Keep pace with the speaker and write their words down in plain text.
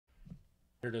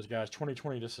Here it is, guys.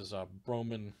 2020. This is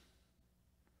Bowman.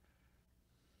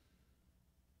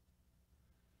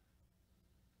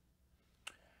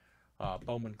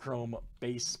 Bowman Chrome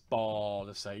Baseball.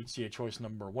 This is HTA choice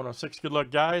number 106. Good luck,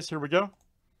 guys. Here we go.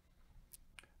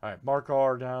 All right, Mark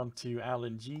R down to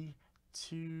Alan G.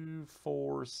 2,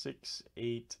 4, 6,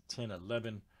 8, 10,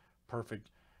 11. Perfect.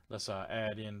 Let's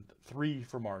add in 3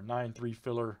 from our 9-3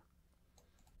 filler.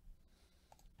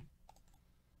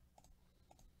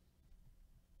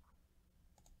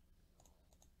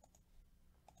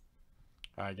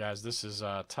 All right, guys, this is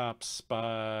top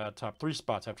 3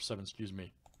 spots after 7, excuse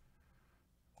me.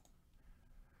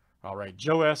 All right,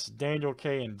 Joe S, Daniel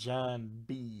K, and John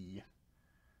B.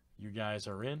 You guys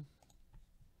are in.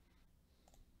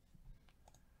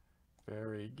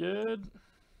 Very good.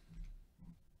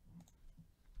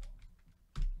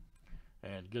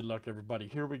 And good luck, everybody.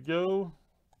 Here we go.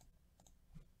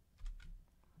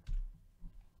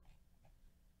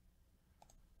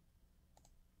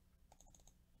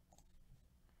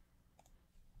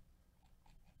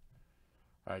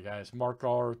 All right, guys. Mark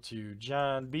R to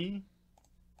John B.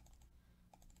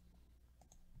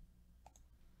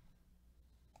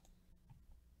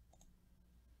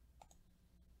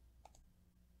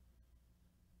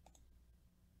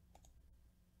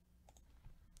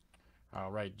 All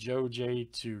right, Joe J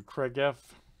to Craig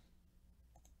F.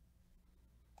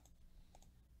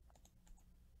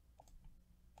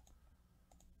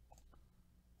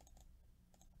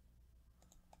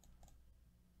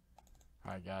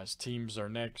 All right, guys. Teams are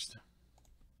next.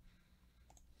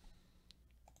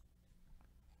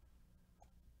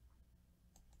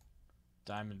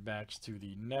 Diamondbacks to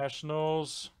the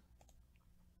Nationals.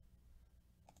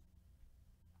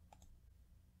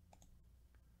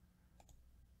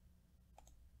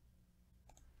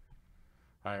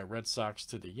 All right, Red Sox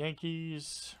to the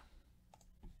Yankees.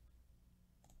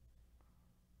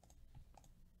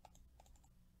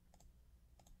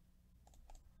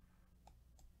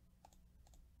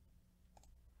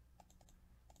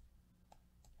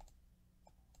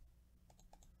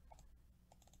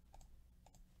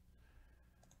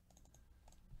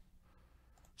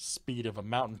 Speed of a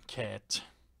mountain cat.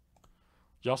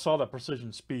 Y'all saw that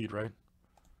precision speed, right?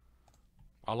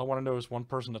 All I want to know is one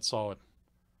person that saw it.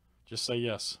 Just say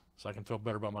yes, so I can feel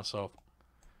better about myself.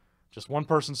 Just one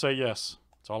person say yes.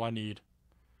 That's all I need.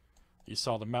 You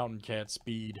saw the mountain cat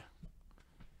speed.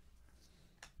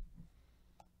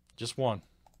 Just one.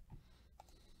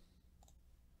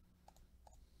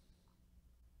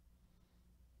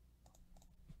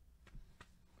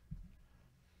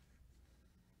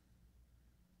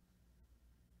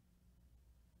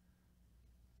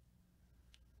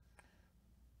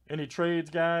 Any trades,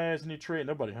 guys? Any trade?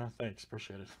 Nobody, huh? Thanks.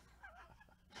 Appreciate it.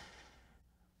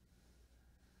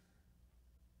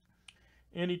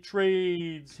 Any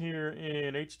trades here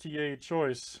in HTA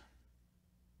choice?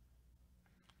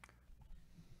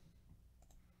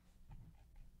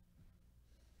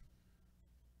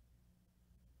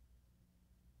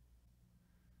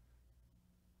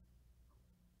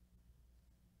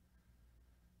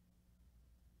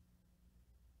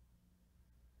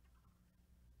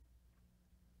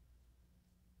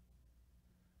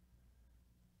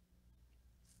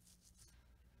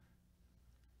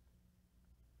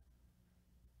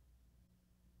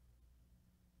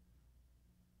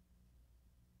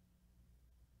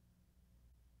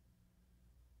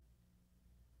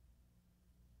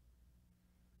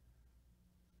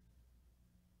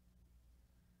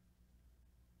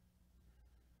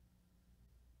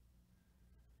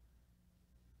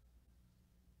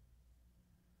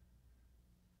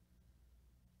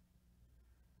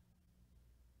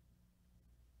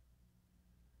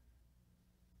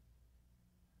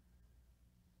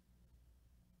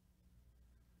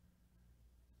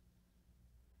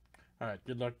 All right,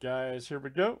 good luck, guys. Here we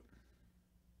go.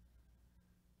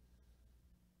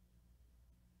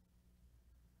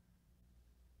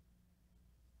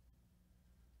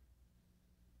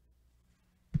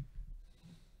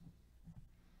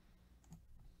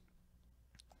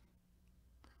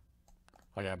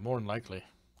 Oh, yeah, more than likely.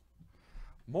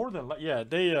 More than yeah,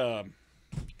 they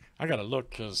I gotta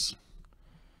look because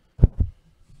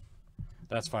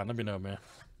that's fine. Let me know, man.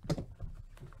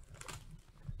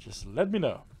 Just let me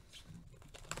know.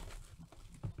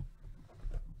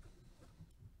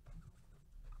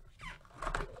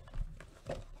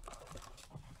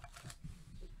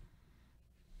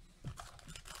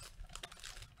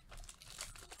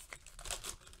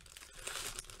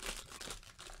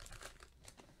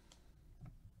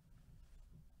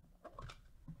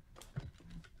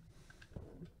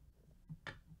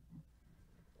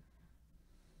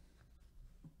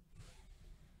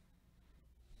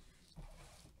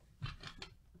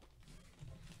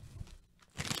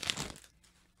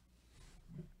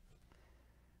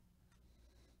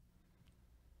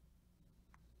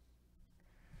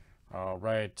 All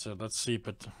right, let's see.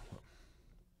 But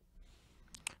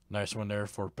nice one there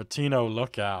for Patino.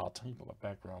 Look out. Let me put my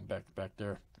background back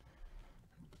there.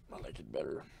 I like it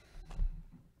better.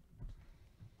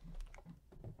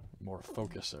 More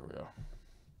focus. There we go.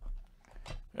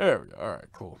 There we go. All right,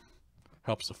 cool.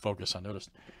 Helps the focus, I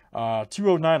noticed.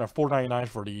 209 or 499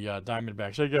 for the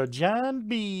Diamondbacks. There you go, John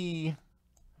B.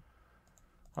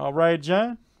 All right,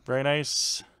 John. Very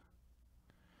nice.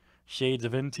 Shades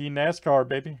of NT NASCAR,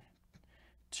 baby.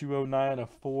 209 of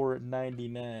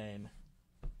 499.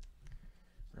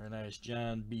 Very nice,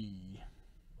 John B.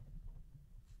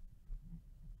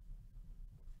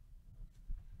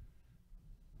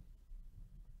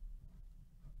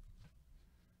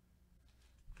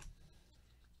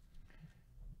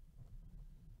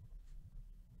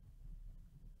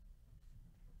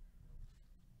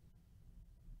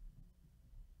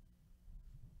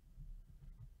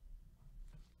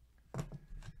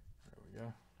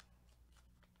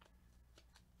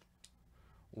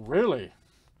 Really?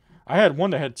 I had one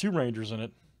that had 2 Rangers in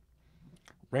it.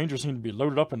 Rangers seem to be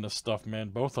loaded up in this stuff, man.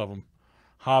 Both of them.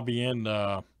 Hobby and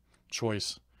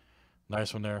choice.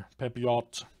 Nice one there. Pepe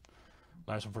Alt.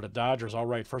 Nice one for the Dodgers. All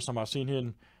right. First time I've seen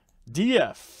him.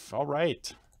 DF. All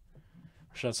right.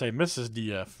 Or should I say Mrs.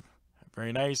 DF.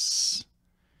 Very nice.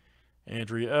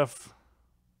 Andrea F.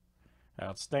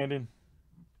 Outstanding.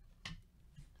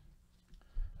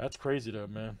 That's crazy though,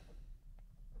 man.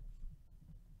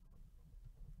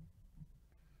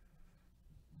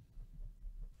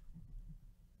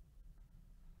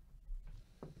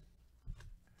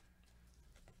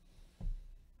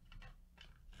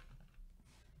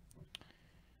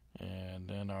 And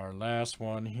then our last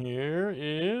one here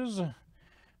is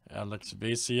Alex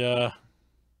Vesia.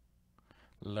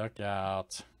 Look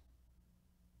out.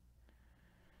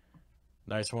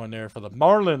 Nice one there for the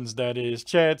Marlins, that is.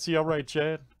 Chad C. All right,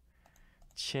 Chad.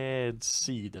 Chad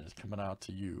C. That is coming out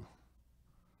to you.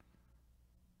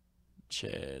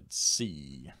 Chad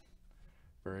C.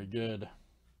 Very good.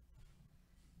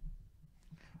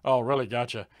 Oh, really?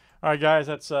 Gotcha. All right, guys.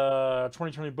 That's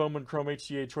 2020 Bowman Chrome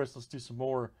HTA choice. Let's do some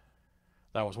more.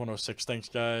 That was 106. Thanks,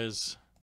 guys.